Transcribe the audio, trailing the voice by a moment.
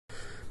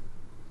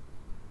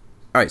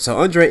All right, so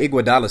Andre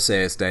Iguodala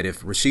says that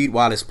if Rasheed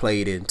Wallace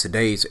played in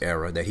today's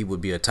era, that he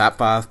would be a top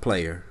 5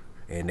 player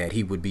and that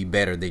he would be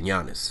better than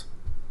Giannis.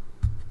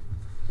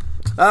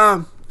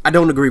 I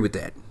don't agree with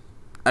that.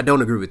 I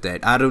don't agree with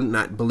that. I do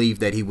not believe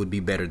that he would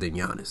be better than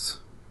Giannis.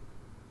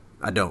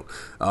 I don't.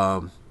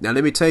 Now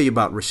let me tell you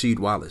about Rasheed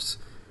Wallace.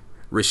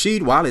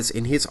 Rasheed Wallace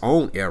in his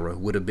own era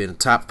would have been a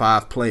top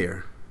 5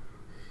 player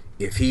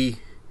if he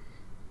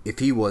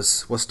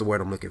was, what's the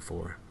word I'm looking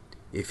for?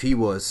 If he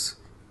was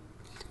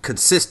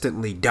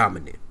consistently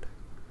dominant.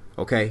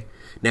 Okay?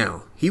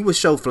 Now, he would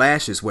show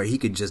flashes where he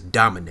could just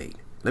dominate.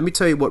 Let me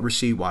tell you what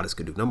Rasheed Wallace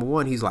could do. Number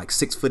one, he's like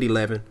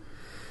 6'11".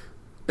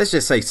 Let's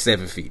just say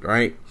 7 feet,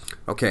 right?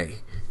 Okay.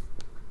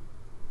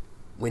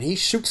 When he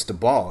shoots the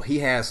ball, he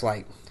has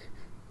like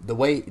the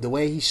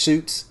way he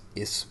shoots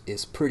is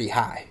pretty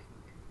high.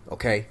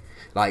 Okay?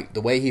 Like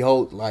the way he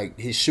holds, like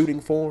his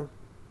shooting form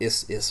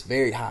is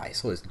very high.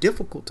 So it's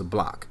difficult to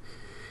block.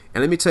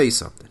 And let me tell you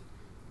something.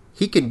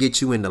 He can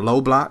get you in the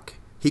low block.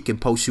 He can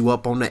post you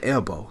up on the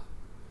elbow.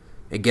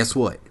 And guess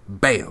what?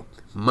 Bam.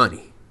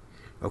 Money.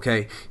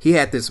 Okay? He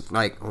had this,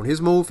 like, on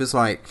his move, it's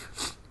like,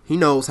 he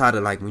knows how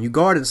to, like, when you're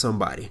guarding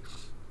somebody,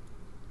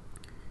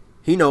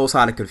 he knows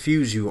how to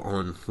confuse you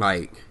on,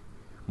 like,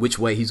 which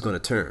way he's going to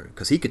turn.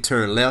 Because he could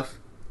turn left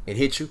and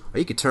hit you, or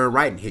he could turn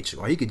right and hit you,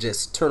 or he could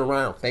just turn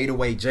around, fade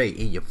away Jay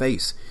in your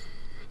face.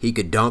 He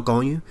could dunk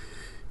on you.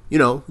 You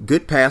know,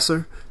 good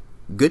passer,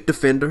 good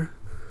defender.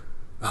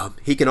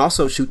 He can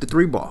also shoot the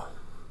 3-ball.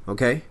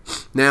 Okay?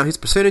 Now, his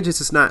percentages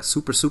is not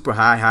super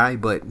high,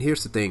 but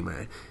here's the thing,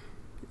 man.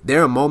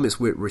 There are moments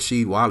with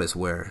Rasheed Wallace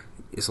where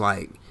it's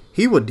like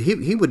he would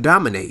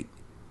dominate.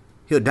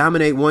 He'll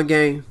dominate one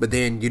game, but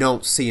then you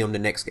don't see him the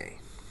next game.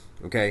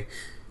 Okay?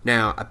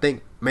 Now, I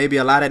think maybe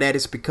a lot of that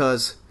is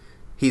because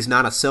he's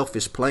not a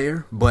selfish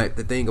player, but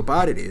the thing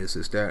about it is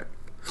that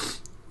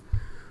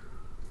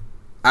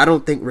I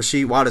don't think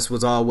Rasheed Wallace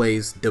was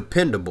always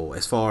dependable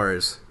as far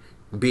as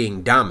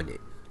being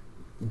dominant,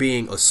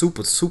 being a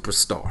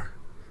superstar.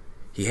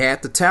 He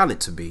had the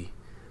talent to be,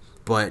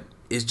 but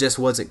it just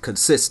wasn't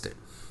consistent.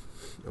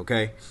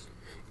 Okay?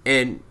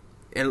 And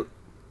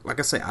like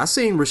I say, I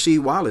seen Rasheed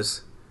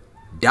Wallace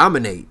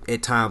dominate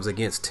at times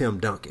against Tim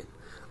Duncan,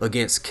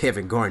 against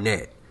Kevin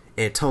Garnett,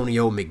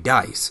 Antonio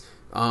McDyess,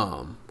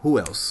 who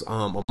else?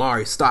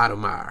 Amari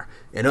Stoudemire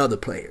and other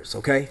players,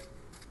 okay?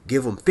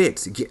 Give him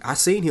fits. I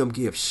seen him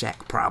give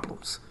Shaq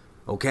problems,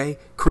 okay?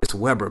 Chris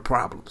Webber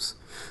problems.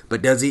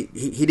 But does he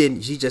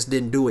just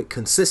didn't do it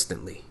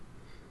consistently.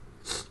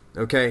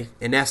 Okay?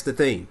 And that's the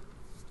thing.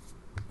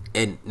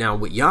 And now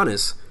with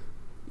Giannis,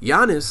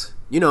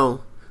 you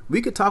know,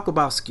 we could talk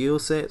about skill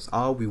sets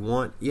all we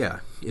want.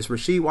 Yeah. Is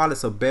Rasheed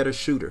Wallace a better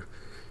shooter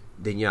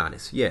than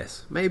Giannis?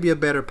 Yes. Maybe a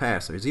better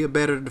passer. Is he a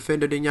better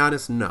defender than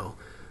Giannis? No.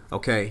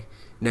 Okay.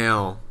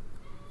 Now,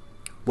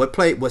 what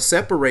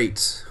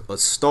separates a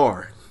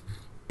star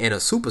and a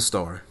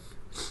superstar,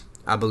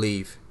 I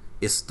believe,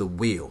 is the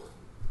will.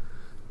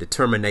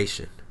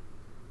 Determination.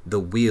 The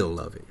will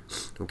of it.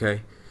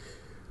 Okay?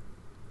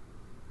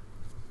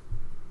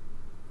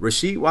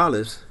 Rasheed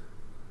Wallace,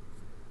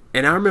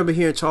 and I remember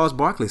hearing Charles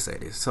Barkley say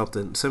this,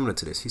 something similar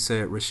to this. He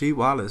said Rasheed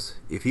Wallace,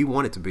 if he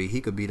wanted to be,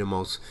 he could be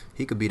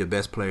the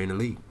best player in the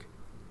league.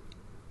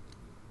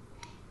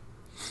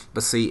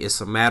 But see,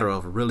 it's a matter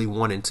of really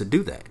wanting to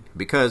do that.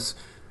 Because,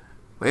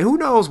 man, who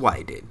knows why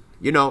he didn't?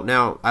 You know,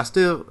 now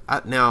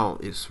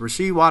is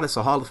Rasheed Wallace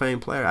a Hall of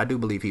Fame player? I do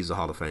believe he's a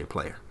Hall of Fame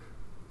player,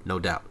 no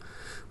doubt.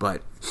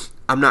 But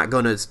I'm not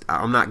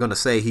gonna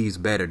say he's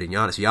better than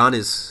Giannis.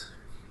 Giannis,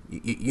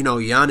 you know,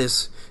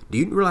 Giannis. Do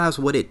you realize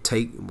what it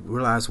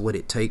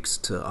takes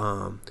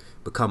to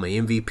become an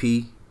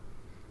MVP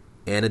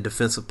and a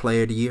Defensive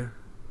Player of the Year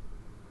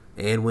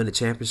and win a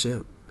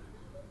championship?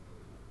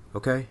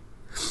 Okay,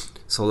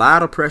 it's a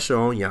lot of pressure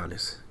on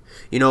Giannis.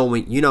 You know,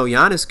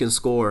 Giannis can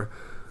score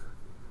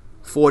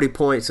 40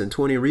 points and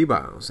 20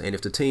 rebounds, and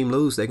if the team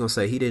lose, they're gonna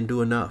say he didn't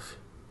do enough.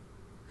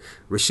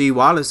 Rasheed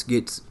Wallace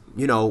gets,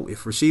 you know,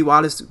 if Rasheed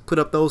Wallace put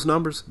up those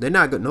numbers,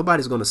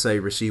 nobody's gonna say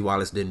Rasheed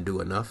Wallace didn't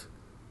do enough.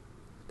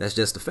 That's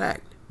just a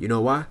fact. You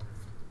know why?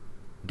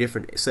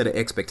 Different set of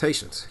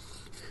expectations.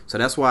 So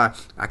that's why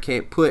I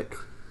can't put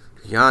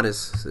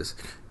Giannis'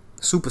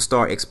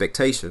 superstar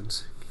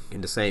expectations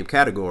in the same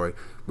category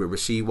with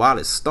Rasheed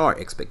Wallace star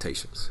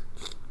expectations.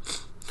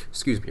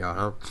 Excuse me,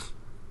 y'all.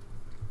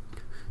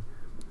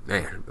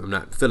 Man, I'm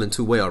not feeling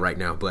too well right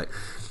now, but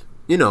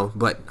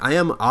I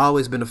am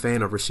always been a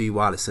fan of Rasheed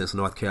Wallace since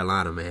North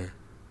Carolina, man.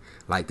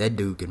 Like, that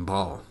dude can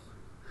ball.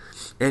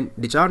 And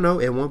did y'all know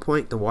at one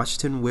point the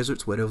Washington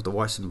Wizards, where it was the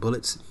Washington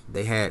Bullets,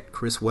 they had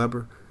Chris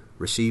Webber,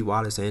 Rasheed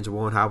Wallace, and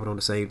Juwan Howard on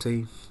the same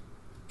team?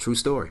 True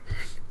story.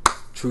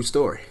 True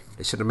story.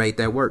 They should have made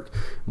that work.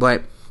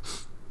 But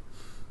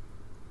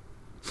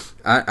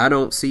I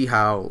don't see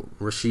how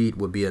Rasheed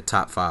would be a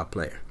top 5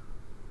 player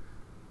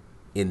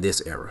in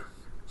this era.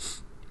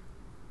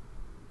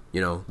 You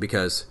know,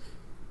 because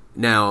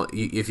now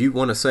if you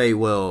want to say,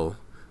 well,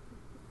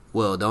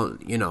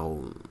 don't, you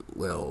know,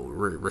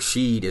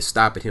 Rasheed is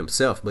stopping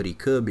himself, but he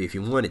could be if he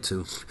wanted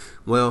to.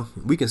 Well,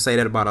 we can say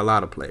that about a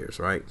lot of players,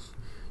 right?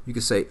 You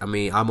can say, I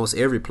mean, almost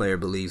every player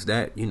believes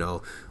that,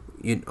 well,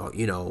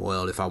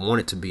 if I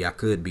wanted to be, I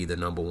could be the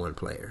number one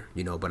player,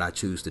 but I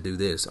choose to do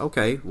this.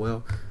 Okay,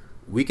 well,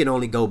 we can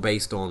only go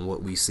based on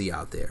what we see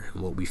out there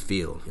and what we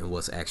feel and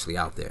what's actually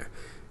out there.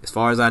 As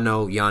far as I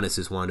know, Giannis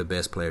is one of the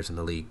best players in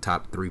the league,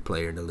 top 3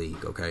 player in the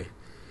league, okay?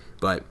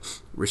 But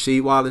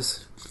Rasheed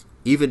Wallace,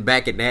 even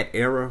back in that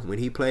era when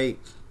he played,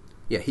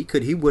 yeah, he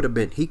could have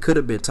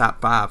been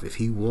top 5 if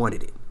he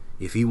wanted it.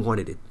 If he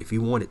wanted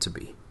to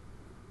be.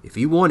 If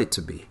he wanted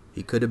to be,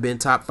 he could have been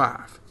top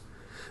 5.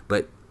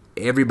 But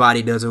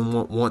everybody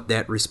doesn't want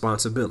that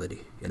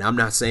responsibility. And I'm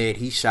not saying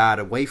he shied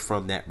away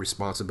from that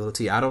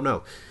responsibility. I don't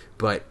know.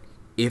 But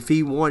if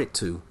he wanted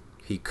to,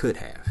 he could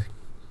have.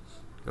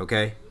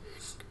 Okay?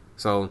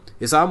 So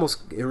it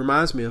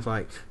reminds me of,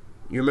 like,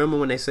 you remember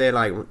when they said,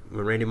 like,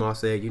 when Randy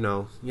Moss said,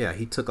 yeah,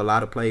 he took a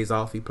lot of plays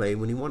off. He played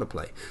when he wanted to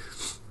play.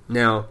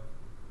 Now,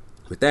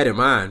 with that in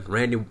mind,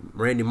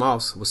 Randy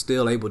Moss was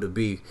still able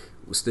to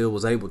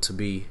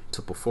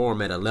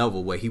perform at a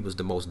level where he was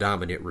the most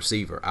dominant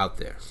receiver out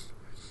there,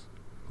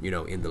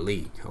 in the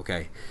league.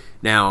 Okay.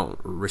 Now,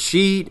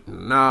 Rasheed,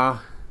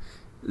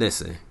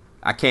 listen,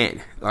 I can't,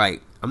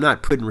 I'm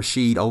not putting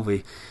Rasheed over.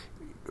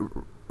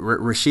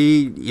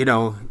 Rasheed,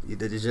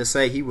 to just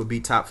say he would be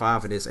top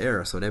 5 in this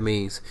era. So that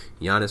means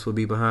Giannis would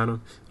be behind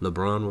him,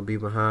 LeBron would be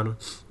behind him,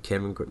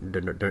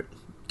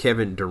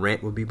 Kevin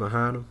Durant would be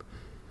behind him.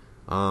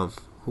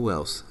 Who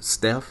else?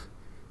 Steph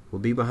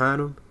would be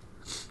behind him.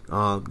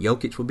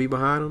 Jokic would be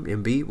behind him.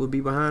 Embiid would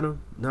be behind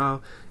him.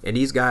 No, and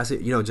these guys,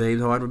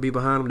 James Harden would be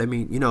behind him. I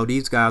mean,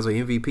 these guys are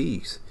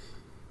MVPs.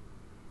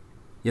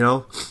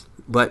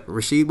 But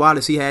Rasheed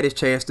Wallace, he had his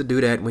chance to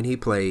do that when he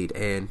played,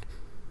 and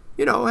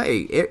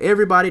hey,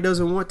 everybody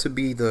doesn't want to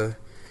be the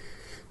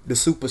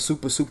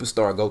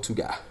superstar go-to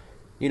guy.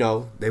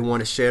 They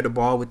want to share the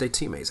ball with their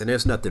teammates, and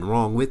there's nothing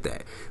wrong with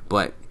that.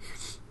 But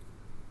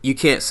you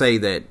can't say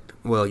that.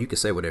 Well, you can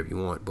say whatever you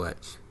want, but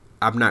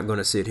I'm not going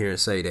to sit here and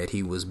say that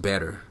he was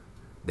better,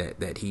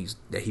 that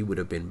he would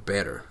have been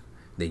better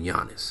than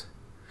Giannis.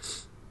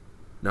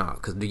 No,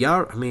 because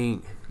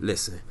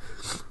listen,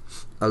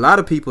 a lot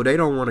of people, they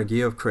don't want to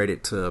give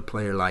credit to a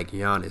player like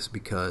Giannis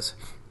because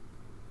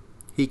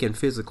he can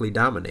physically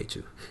dominate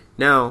you.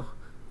 Now,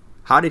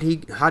 how did he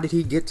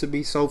get to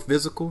be so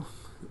physical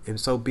and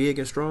so big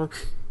and strong?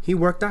 He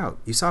worked out.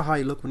 You saw how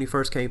he looked when he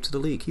first came to the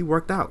league. He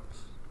worked out.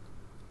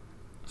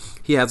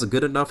 He has a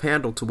good enough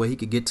handle to where he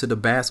could get to the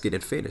basket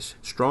and finish.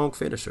 Strong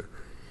finisher.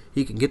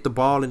 He can get the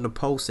ball in the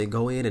post and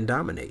go in and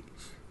dominate.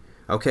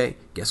 Okay,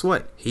 guess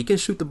what? He can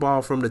shoot the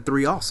ball from the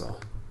 3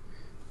 also.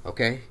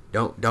 Okay,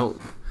 don't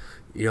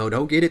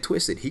get it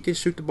twisted. He can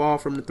shoot the ball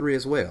from the 3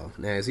 as well.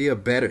 Now, is he a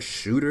better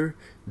shooter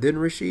than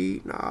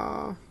Rasheed?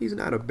 No, he's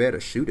not a better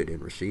shooter than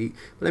Rasheed.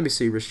 Let me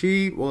see.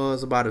 Rasheed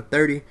was about a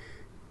 30%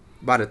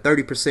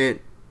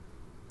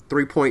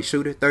 3-point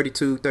shooter,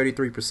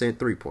 33%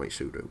 3-point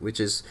shooter, which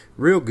is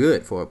real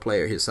good for a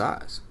player his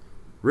size.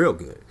 Real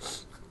good.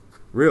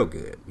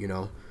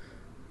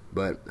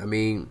 But,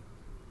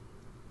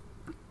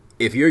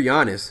 if you're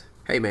Giannis,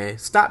 hey, man,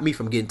 stop me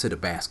from getting to the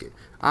basket.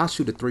 I'll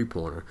shoot a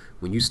 3-pointer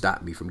when you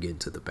stop me from getting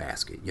to the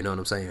basket. You know what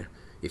I'm saying?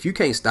 If you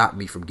can't stop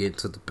me from getting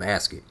to the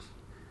basket,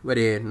 well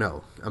then,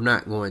 no, I'm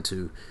not going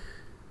to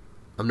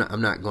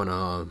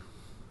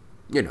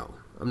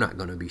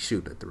be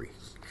shooting a 3.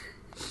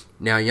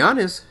 Now,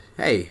 Giannis,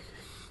 hey,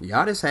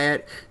 Giannis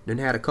had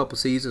a couple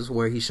seasons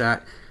where he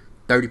shot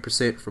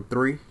 30% from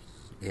 3,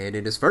 and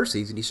in his first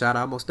season he shot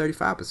almost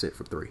 35%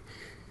 from 3.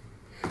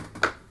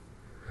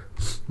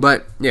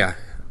 But yeah,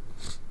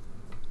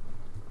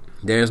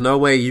 there's no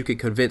way you can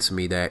convince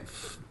me that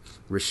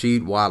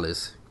Rasheed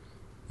Wallace,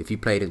 if he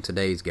played in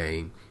today's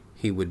game,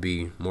 he would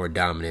be more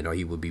dominant or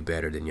he would be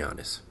better than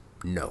Giannis.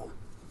 No,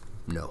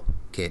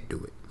 can't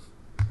do it.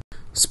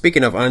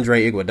 Speaking of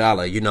Andre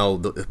Iguodala,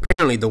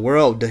 apparently the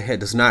world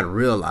does not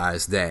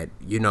realize that,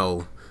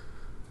 the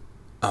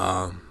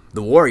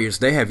Warriors,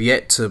 they have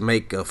yet to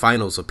make a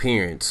finals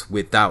appearance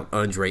without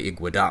Andre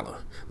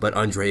Iguodala. But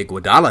Andre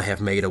Iguodala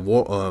have made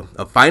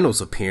a finals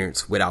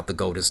appearance without the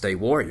Golden State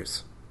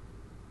Warriors.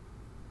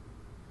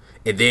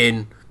 And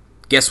then,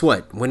 guess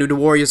what? When do the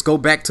Warriors go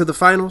back to the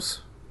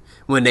finals?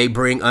 When they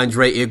bring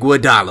Andre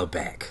Iguodala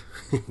back.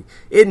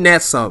 Isn't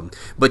that something?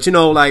 But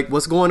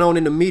what's going on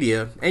in the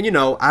media, and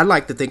I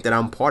like to think that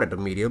I'm part of the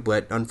media,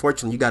 but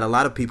unfortunately you got a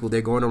lot of people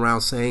they're going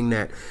around saying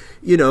that,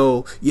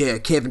 yeah,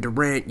 Kevin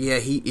Durant, yeah,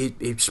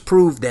 it's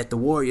proved that the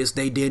Warriors,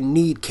 they didn't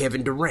need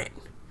Kevin Durant.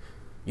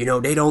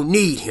 They don't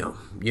need him,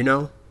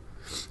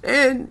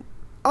 And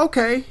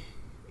okay,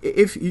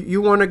 if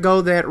you want to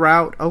go that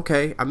route,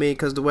 okay.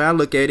 Because the way I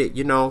look at it,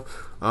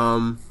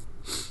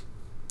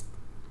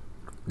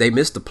 they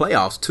missed the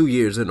playoffs 2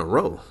 years in a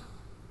row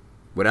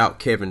without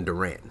Kevin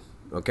Durant,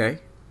 okay?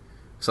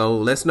 So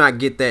let's not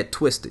get that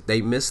twisted.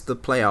 They missed the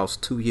playoffs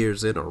 2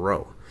 years in a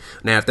row.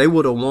 Now, if they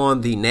would have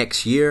won the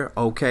next year,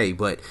 okay,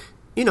 but,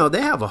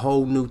 they have a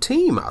whole new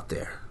team out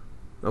there,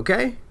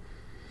 okay?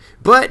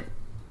 But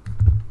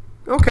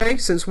Okay,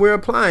 since we're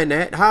applying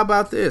that, how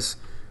about this?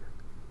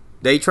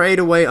 They trade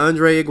away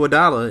Andre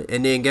Iguodala,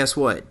 and then guess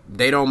what?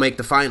 They don't make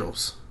the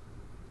finals.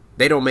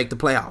 They don't make the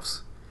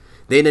playoffs.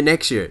 Then the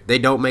next year, they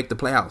don't make the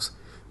playoffs.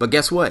 But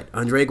guess what?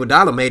 Andre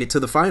Iguodala made it to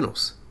the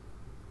finals.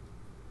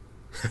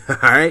 All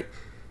right?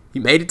 He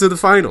made it to the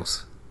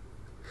finals.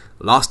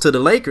 Lost to the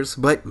Lakers,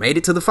 but made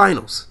it to the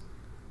finals.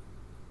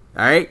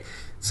 All right?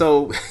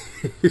 So,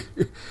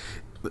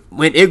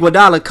 when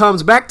Iguodala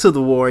comes back to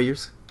the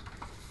Warriors,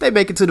 they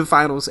make it to the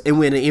finals and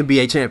win an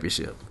NBA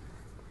championship.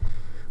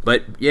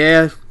 But,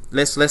 yeah,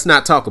 let's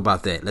not talk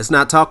about that. Let's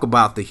not talk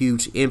about the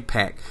huge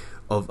impact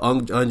of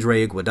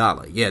Andre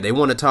Iguodala. Yeah, they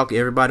want to talk.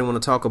 Everybody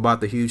want to talk about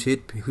the huge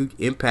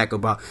impact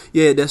about.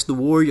 Yeah, that's the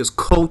Warriors'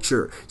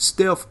 culture,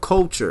 Steph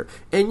culture,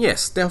 and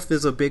yes, Steph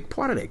is a big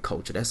part of that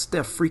culture. That's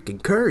Steph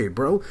freaking Curry,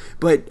 bro.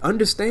 But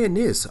understand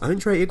this: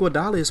 Andre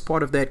Iguodala is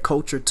part of that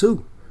culture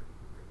too.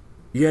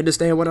 You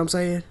understand what I'm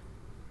saying?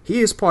 He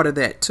is part of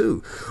that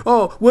too.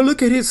 Oh, well,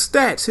 look at his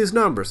stats, his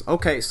numbers.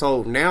 Okay,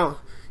 so now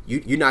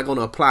you're not going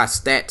to apply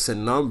stats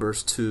and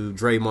numbers to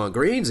Draymond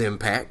Green's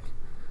impact.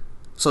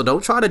 So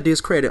don't try to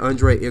discredit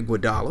Andre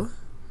Iguodala,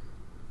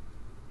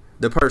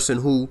 the person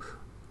who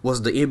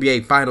was the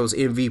NBA Finals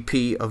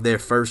MVP of their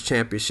first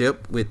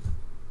championship with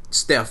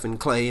Steph and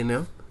Clay and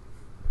them.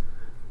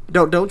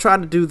 Don't try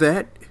to do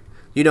that.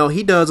 You know,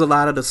 he does a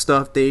lot of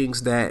the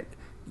things that,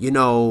 you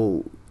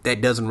know, that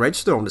doesn't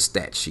register on the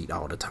stat sheet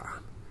all the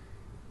time.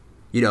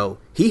 You know,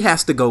 he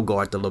has to go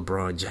guard the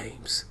LeBron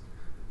James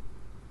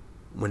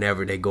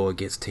whenever they go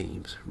against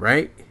teams,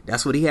 right?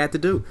 That's what he had to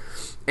do.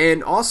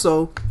 And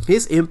also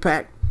his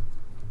impact,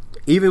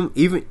 even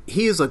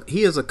he is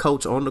a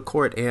coach on the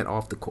court and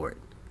off the court.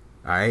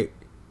 All right.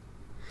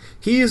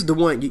 He is the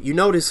one you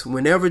notice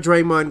whenever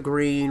Draymond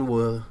Green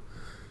will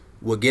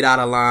get out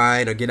of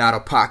line or get out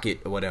of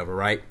pocket or whatever,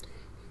 right?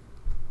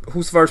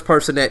 Who's the first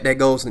person that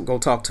goes and go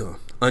talk to him?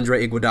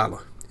 Andre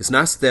Iguodala. It's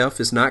not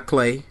Steph, it's not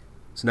Clay,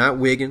 it's not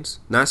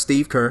Wiggins, not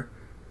Steve Kerr.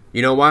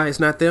 You know why it's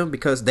not them?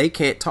 Because they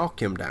can't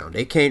talk him down.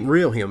 They can't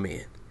reel him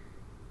in.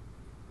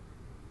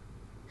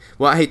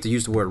 Well, I hate to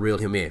use the word reel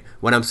him in.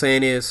 What I'm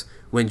saying is,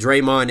 when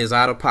Draymond is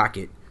out of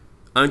pocket,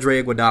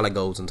 Andre Iguodala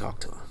goes and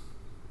talks to him.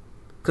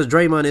 Because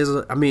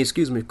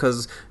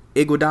because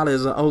Iguodala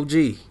is an OG.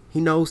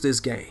 He knows this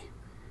game.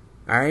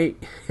 All right?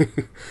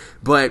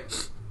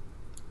 But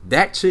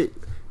that should,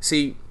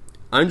 see,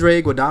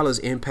 Andre Iguodala's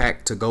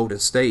impact to Golden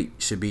State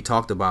should be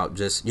talked about.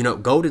 Just, you know,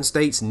 Golden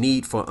State's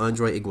need for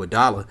Andre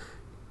Iguodala.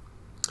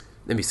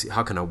 Let me see.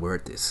 How can I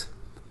word this?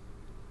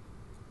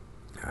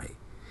 All right.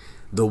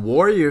 The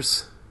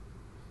Warriors,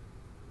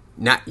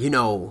 not, you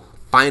know,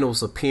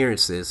 finals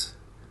appearances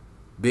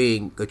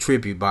being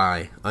attributed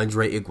by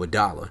Andre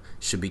Iguodala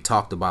should be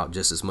talked about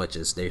just as much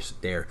as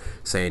they're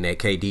saying that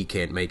KD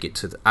can't make it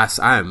to the. I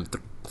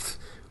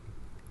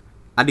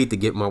need to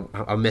get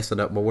I'm messing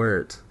up my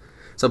words.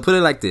 So put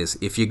it like this: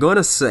 if you're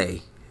gonna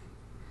say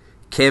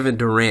Kevin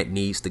Durant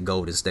needs the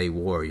Golden State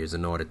Warriors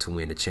in order to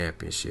win the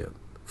championship,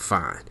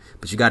 fine.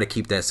 But you got to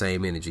keep that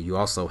same energy. You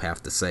also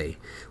have to say,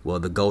 well,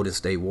 the Golden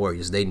State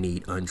Warriors, they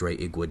need Andre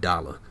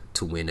Iguodala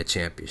to win the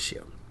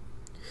championship.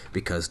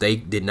 Because they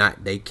did not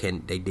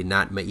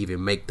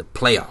even make the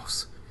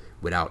playoffs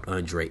without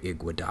Andre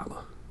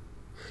Iguodala.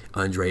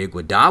 Andre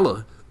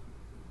Iguodala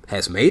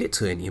has made it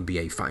to an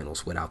NBA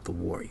Finals without the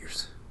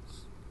Warriors.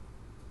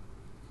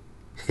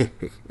 But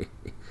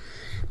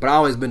I've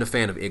always been a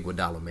fan of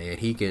Iguodala, man.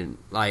 He can,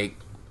 like,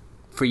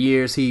 for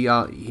years,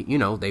 you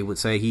know, they would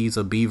say he's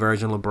a B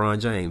version of LeBron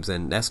James,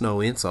 and that's no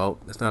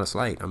insult. That's not a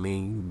slight. I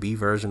mean, B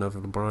version of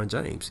LeBron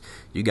James.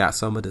 You got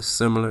some of the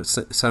some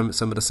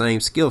of the same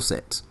skill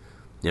sets,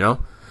 you know.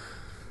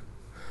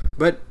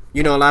 But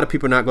you know, a lot of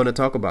people are not going to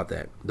talk about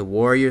that. The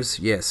Warriors,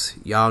 yes,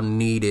 y'all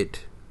needed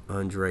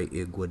Andre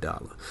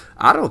Iguodala.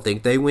 I don't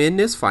think they win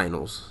this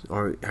finals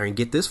or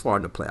get this far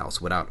in the playoffs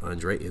without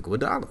Andre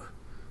Iguodala.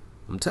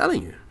 I'm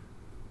telling you.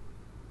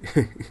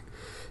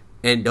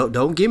 And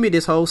don't give me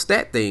this whole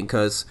stat thing,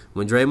 because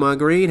when Draymond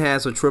Green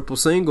has a triple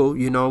single,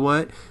 you know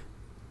what?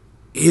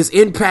 His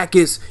impact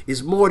is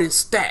more than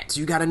stats.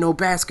 You got to know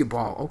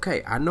basketball.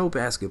 Okay, I know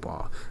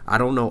basketball. I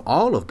don't know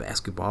all of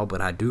basketball, but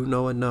I do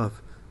know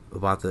enough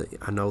about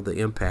I know the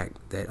impact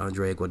that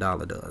Andre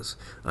Iguodala does.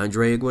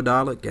 Andre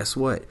Iguodala, guess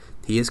what?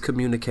 He is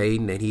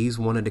communicating, and he's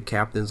one of the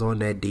captains on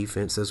that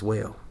defense as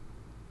well.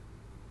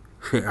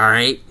 All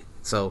right?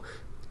 So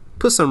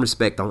put some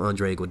respect on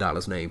Andre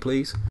Iguodala's name,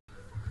 please.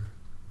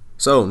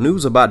 So,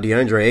 news about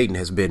DeAndre Ayton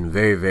has been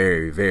very,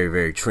 very, very,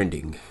 very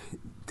trending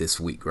this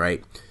week,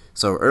 right?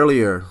 So,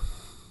 earlier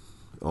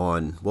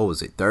on,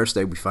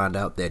 Thursday, we found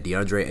out that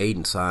DeAndre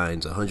Ayton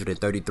signs a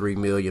 $133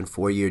 million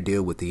 4-year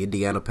deal with the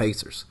Indiana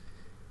Pacers.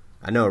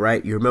 I know,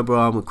 right? You remember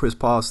when Chris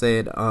Paul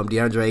said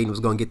DeAndre Ayton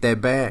was going to get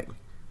that bag?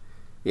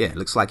 Yeah, it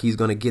looks like he's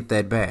going to get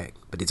that bag.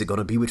 But is it going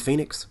to be with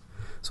Phoenix?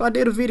 So, I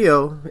did a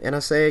video, and I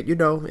said, you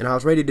know, and I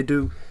was ready to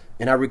do...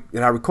 And I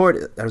was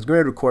going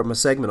to record my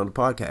segment on the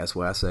podcast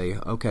where I say,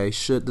 okay,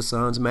 should the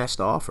Suns match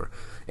the offer?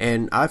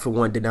 And I, for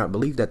one, did not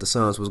believe that the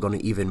Suns was going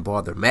to even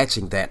bother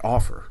matching that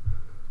offer.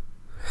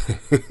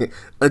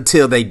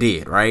 Until they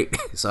did, right?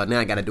 So now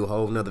I got to do a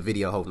whole nother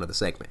video, a whole nother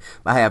segment.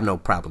 I have no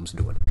problems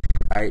doing it,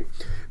 right?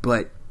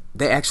 But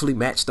they actually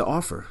matched the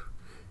offer.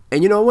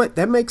 And you know what?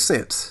 That makes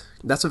sense.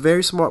 That's a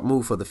very smart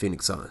move for the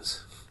Phoenix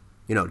Suns.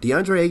 You know,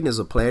 DeAndre Ayton is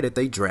a player that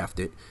they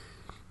drafted.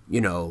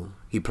 You know,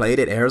 he played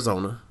at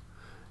Arizona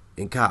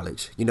in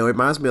college. You know, it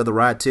reminds me of the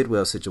Rod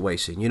Tidwell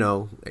situation. You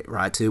know,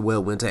 Rod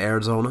Tidwell went to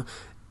Arizona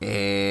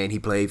and he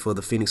played for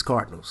the Phoenix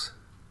Cardinals.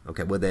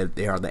 Okay, well,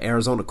 they are the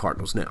Arizona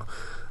Cardinals now.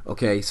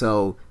 Okay,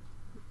 so,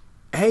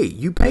 hey,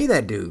 you pay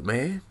that dude,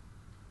 man.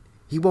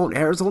 He want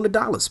Arizona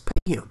dollars.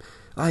 Pay him.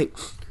 Like,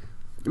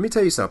 let me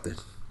tell you something.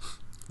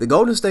 The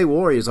Golden State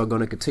Warriors are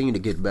going to continue to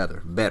get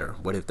better.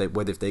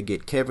 Whether if they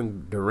get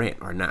Kevin Durant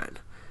or not,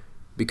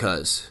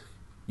 because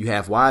you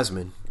have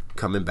Wiseman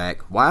coming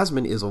back.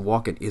 Wiseman is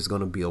going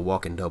to be a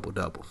walking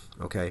double.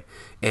 Okay,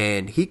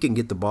 and he can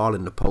get the ball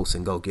in the post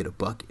and go get a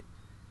bucket.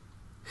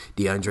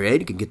 DeAndre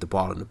Ayton can get the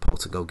ball in the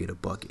post and go get a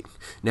bucket.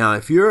 Now,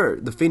 if you're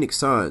the Phoenix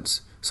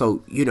Suns,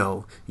 so you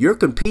know you're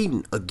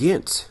competing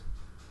against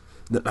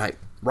like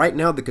right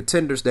now the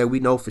contenders that we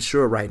know for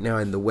sure right now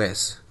in the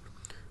West.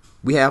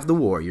 We have the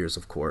Warriors,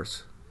 of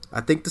course.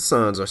 I think the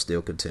Suns are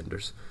still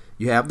contenders.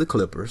 You have the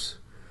Clippers.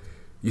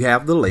 You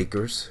have the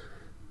Lakers.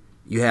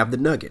 You have the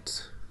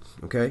Nuggets.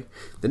 Okay?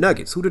 The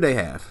Nuggets, who do they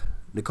have?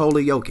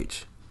 Nikola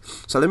Jokic.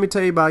 So let me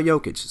tell you about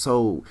Jokic.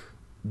 So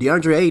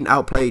DeAndre Ayton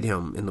outplayed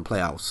him in the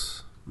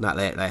playoffs. Not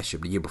last year,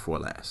 but the year before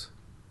last.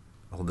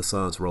 Oh, the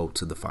Suns rolled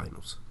to the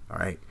finals. All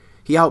right?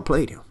 He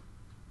outplayed him.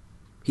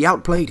 All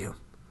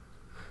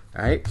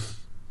right?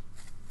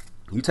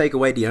 You take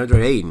away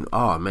DeAndre Ayton,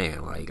 oh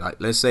man, like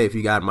let's say if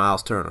you got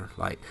Miles Turner,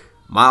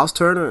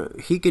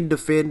 he can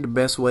defend the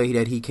best way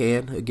that he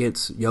can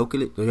against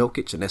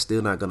Jokic, and that's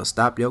still not going to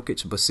stop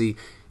Jokic. But see,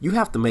 you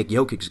have to make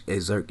Jokic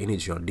exert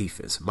energy on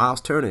defense.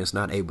 Miles Turner is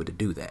not able to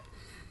do that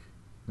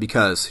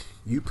because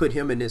you put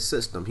him in this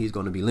system, he's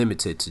going to be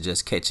limited to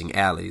just catching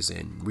alleys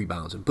and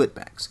rebounds and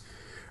putbacks.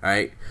 All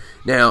right,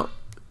 now.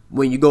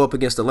 When you go up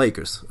against the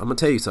Lakers, I'm going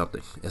to tell you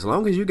something. As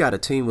long as you got a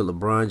team with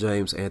LeBron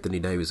James, Anthony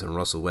Davis, and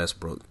Russell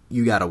Westbrook,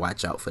 you got to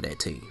watch out for that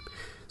team.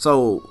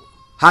 So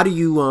how do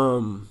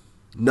you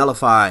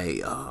nullify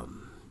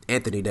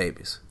Anthony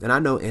Davis? And I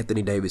know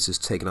Anthony Davis is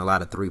taking a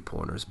lot of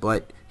three-pointers,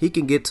 but he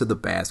can get to the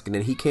basket,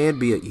 and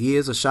he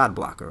is a shot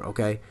blocker,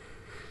 okay?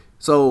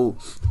 So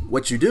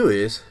what you do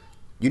is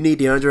you need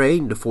DeAndre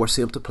Ayton to force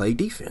him to play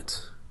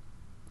defense.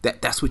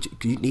 That's what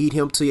you need,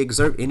 him to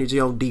exert energy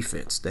on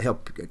defense to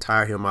help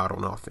tire him out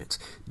on offense.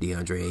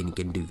 DeAndre Ayton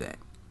can do that.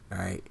 All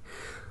right.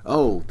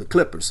 Oh, the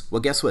Clippers.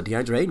 Well, guess what?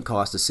 DeAndre Ayton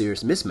caused a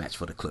serious mismatch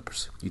for the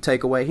Clippers. You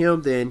take away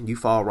him, then you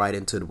fall right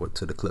into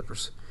the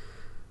Clippers.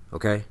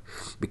 Okay?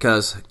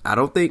 Because I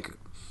don't think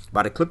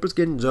by the Clippers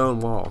getting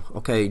John Wall.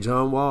 Okay,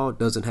 John Wall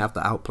doesn't have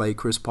to outplay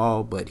Chris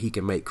Paul, but he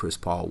can make Chris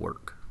Paul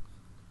work.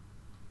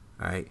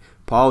 All right.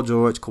 Paul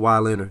George,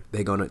 Kawhi Leonard,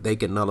 they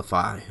can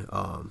nullify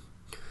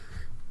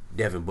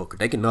Devin Booker.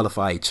 They can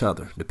nullify each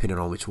other depending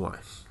on which one,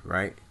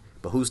 right?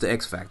 But who's the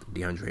X factor?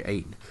 DeAndre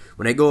Ayton.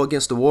 When they go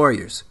against the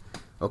Warriors,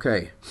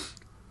 okay.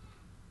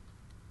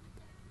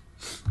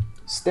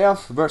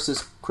 Steph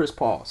versus Chris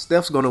Paul.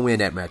 Steph's going to win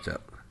that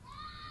matchup.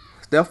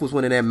 Steph was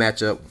winning that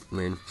matchup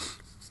when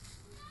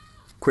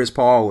Chris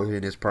Paul was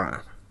in his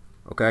prime,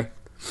 okay?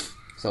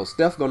 So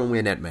Steph's going to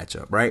win that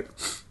matchup, right?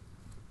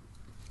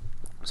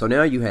 So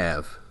now you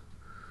have,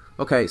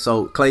 okay,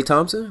 so Klay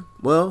Thompson,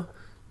 well,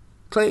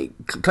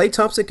 Klay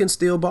Thompson can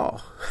still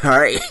ball. All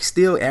right.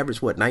 Still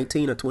average,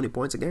 19 or 20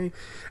 points a game?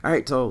 All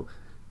right. So,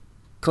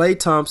 Klay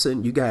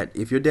Thompson,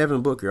 if you're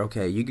Devin Booker,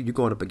 okay, you're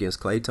going up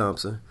against Klay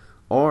Thompson.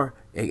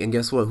 And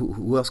guess what?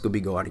 Who else could be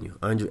guarding you?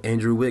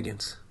 Andrew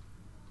Wiggins.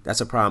 That's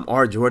a problem.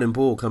 Or Jordan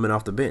Poole coming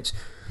off the bench.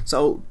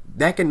 So,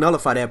 that can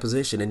nullify that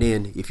position. And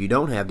then, if you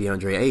don't have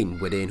DeAndre Ayton,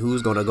 well, then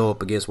who's going to go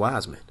up against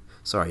Wiseman?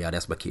 Sorry, y'all,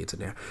 that's my kids in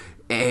there.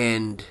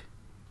 And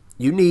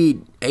you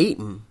need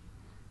Ayton.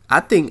 I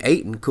think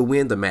Ayton could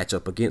win the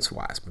matchup against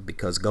Wiseman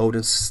because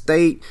Golden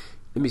State,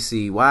 let me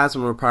see,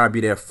 Wiseman will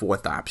probably be their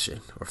fourth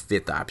option or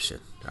fifth option,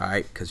 all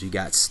right? Because you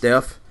got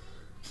Steph,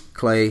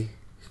 Klay,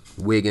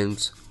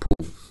 Wiggins,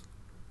 Poole.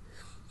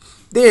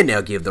 Then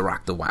they'll give the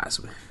rock to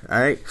Wiseman, all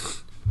right?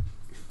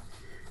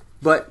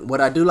 But what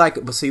I do like,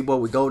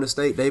 with Golden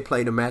State, they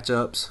play the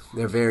matchups.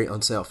 They're very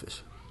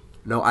unselfish.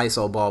 No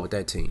ISO ball with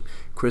that team.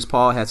 Chris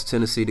Paul has a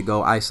tendency to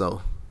go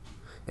ISO.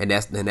 And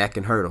that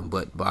can hurt him.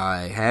 But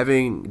by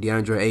having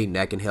DeAndre Ayton,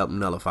 that can help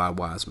nullify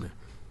Wiseman.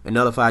 And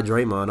nullify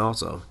Draymond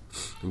also.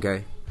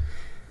 Okay?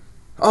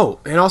 Oh,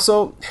 and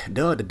also,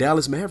 the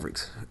Dallas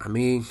Mavericks. I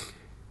mean,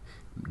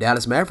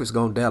 Dallas Mavericks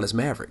going Dallas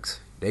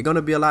Mavericks. They're going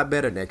to be a lot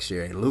better next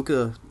year. And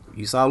Luka,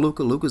 you saw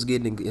Luka. Luka's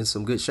getting in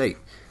some good shape.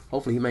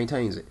 Hopefully he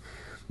maintains it.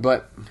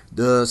 But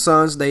the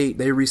Suns, they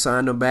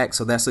re-signed him back,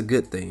 so that's a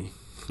good thing.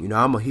 You know,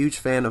 I'm a huge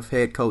fan of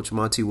head coach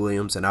Monty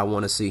Williams, and I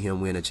want to see him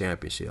win a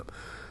championship.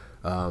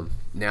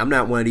 Now, I'm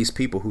not one of these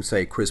people who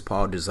say Chris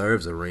Paul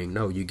deserves a ring.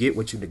 No, you get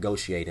what you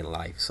negotiate in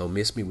life. So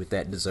miss me with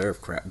that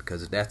deserve crap,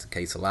 because if that's the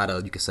case,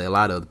 you can say a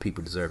lot of other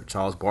people deserve it.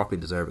 Charles Barkley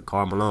deserved it.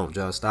 Karl Malone,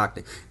 John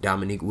Stockton,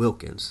 Dominique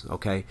Wilkins.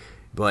 Okay,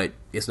 But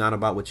it's not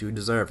about what you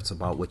deserve. It's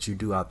about what you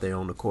do out there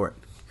on the court.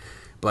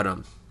 But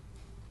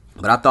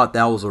I thought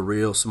that was a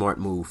real smart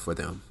move for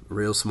them.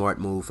 Real smart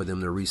move for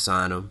them to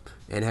re-sign him.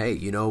 And hey,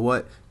 you know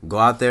what? Go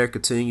out there,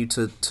 continue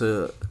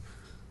to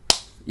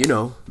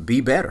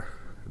be better.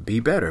 Be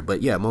better.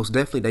 But yeah, most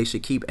definitely they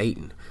should keep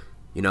Ayton.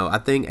 I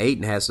think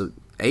Ayton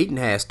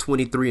has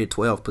 23 and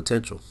 12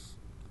 potential.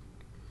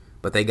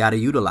 But they got to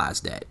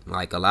utilize that.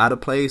 Like a lot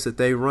of plays that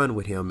they run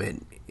with him,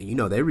 and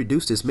they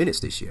reduced his minutes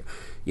this year.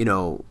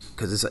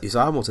 Because it's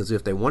almost as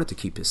if they wanted to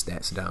keep his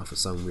stats down for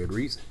some weird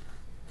reason.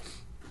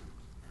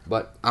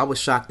 But I was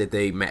shocked that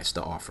they matched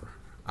the offer.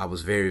 I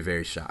was very,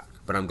 very shocked.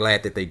 But I'm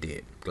glad that they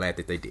did.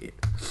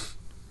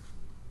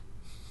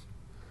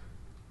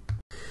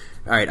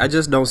 All right, I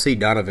just don't see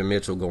Donovan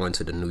Mitchell going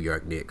to the New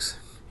York Knicks.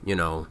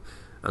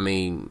 I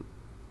mean,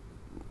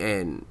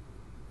 and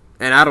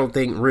I don't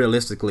think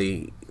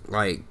realistically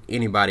like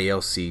anybody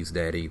else sees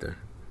that either,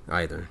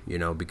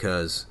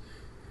 because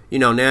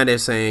now they're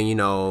saying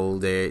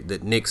the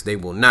Knicks, they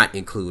will not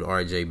include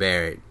RJ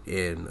Barrett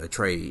in a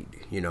trade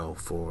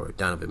for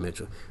Donovan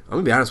Mitchell. I'm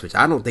gonna be honest with you,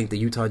 I don't think the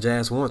Utah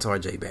Jazz wants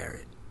RJ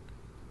Barrett.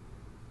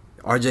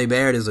 RJ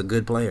Barrett is a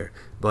good player,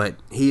 but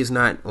he is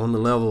not on the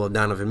level of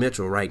Donovan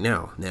Mitchell right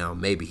now. Now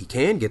maybe he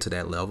can get to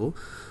that level,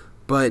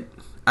 but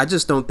I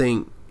just don't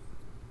think,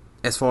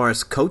 as far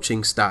as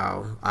coaching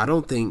style, I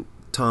don't think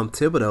Tom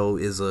Thibodeau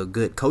is a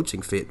good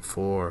coaching fit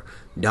for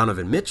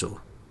Donovan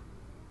Mitchell.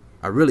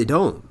 I really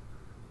don't.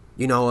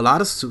 A lot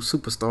of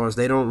superstars,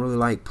 they don't really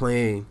like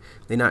playing.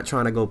 They're not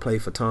trying to go play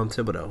for Tom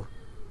Thibodeau.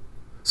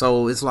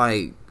 So it's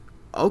like,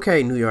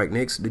 okay, New York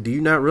Knicks, do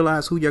you not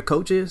realize who your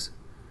coach is?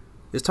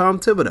 It's Tom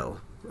Thibodeau.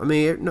 I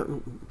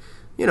mean,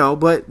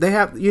 but they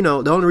have, the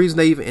only reason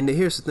they even, and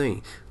here's the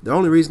thing, the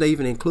only reason they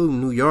even include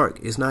New York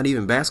is not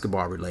even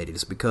basketball related.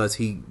 It's because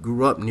he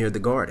grew up near the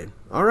Garden.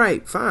 All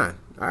right, fine.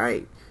 All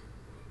right.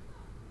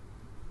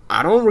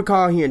 I don't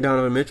recall hearing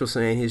Donovan Mitchell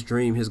saying his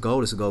dream, his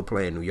goal is to go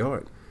play in New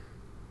York.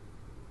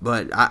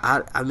 But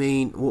I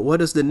mean, what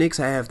does the Knicks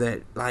have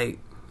that, like?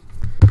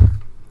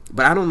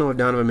 But I don't know if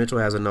Donovan Mitchell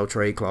has a no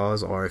trade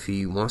clause or if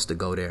he wants to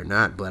go there or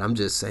not. But I'm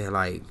just saying,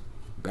 like,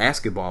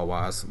 basketball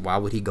wise, why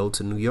would he go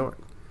to New York?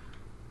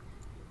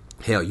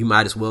 Hell, you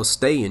might as well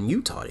stay in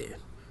Utah then.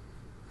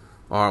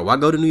 Or why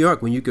go to New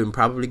York when you can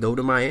probably go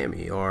to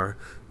Miami, or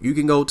you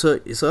can go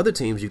to, it's other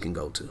teams you can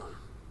go to.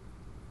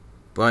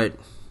 But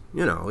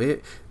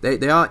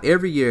they all,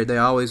 every year they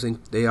always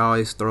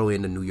throw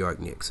in the New York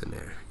Knicks in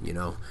there,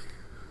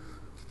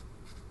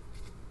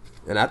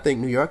 And I think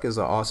New York is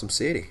an awesome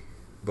city,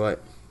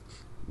 but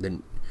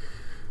then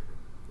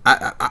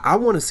I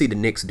want to see the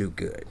Knicks do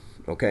good.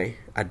 Okay,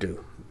 I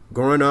do.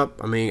 Growing up,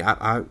 I mean,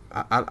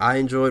 I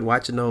enjoyed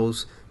watching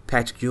those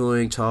Patrick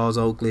Ewing, Charles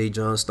Oakley,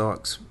 John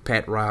Starks,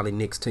 Pat Riley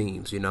Knicks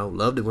teams.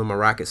 Loved it when my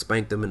Rockets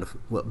spanked them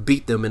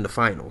beat them in the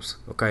finals.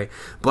 Okay,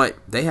 but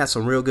they had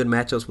some real good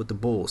matchups with the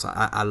Bulls.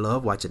 I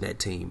love watching that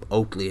team,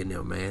 Oakley and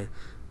them, man.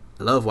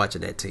 I love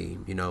watching that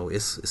team.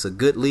 It's a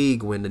good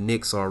league when the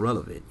Knicks are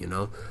relevant.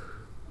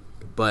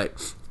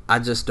 But I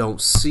just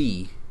don't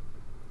see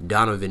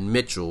Donovan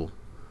Mitchell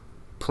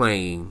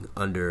playing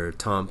under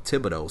Tom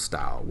Thibodeau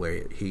style,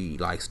 where he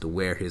likes to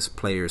wear his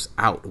players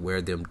out,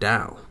 wear them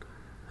down.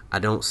 I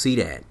don't see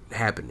that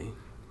happening.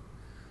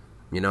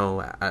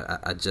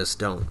 I just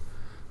don't.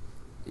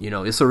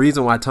 It's a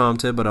reason why Tom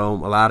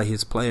Thibodeau, a lot of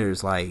his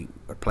players, like,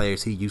 are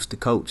players he used to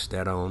coach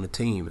that are on the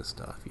team and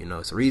stuff.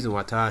 It's a reason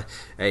why Taj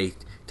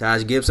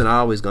Gibson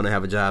always going to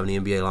have a job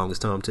in the NBA as long as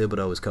Tom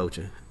Thibodeau is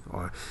coaching.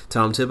 Or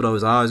Tom Thibodeau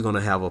is always going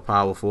to have a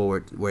power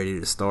forward ready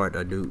to start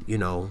or do,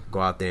 go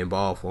out there and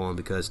ball for him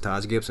because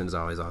Taj Gibson is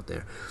always out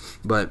there.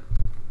 But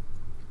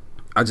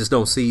I just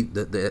don't see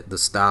the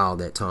style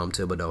that Tom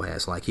Thibodeau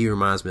has. Like, he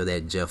reminds me of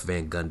that Jeff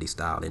Van Gundy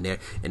style. And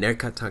their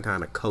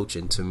kind of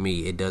coaching, to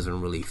me, it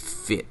doesn't really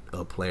fit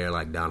a player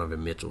like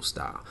Donovan Mitchell's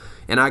style.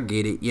 And I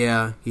get it.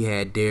 Yeah, he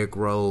had Derrick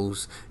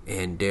Rose,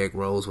 and Derrick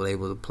Rose was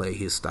able to play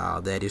his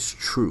style. That is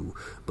true.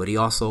 But he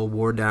also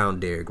wore down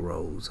Derrick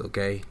Rose,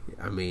 okay?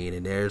 I mean,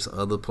 and there's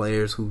other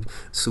players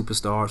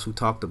superstars who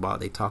talk about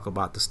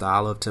the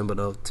style of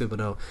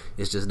Thibodeau.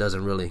 It just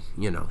doesn't really,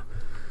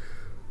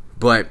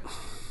 But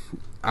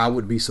I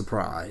would be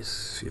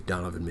surprised if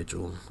Donovan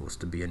Mitchell was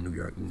to be a New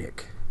York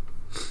Knick.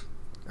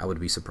 I would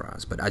be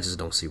surprised, but I just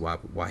don't see why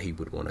he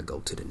would want to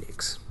go to the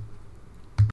Knicks.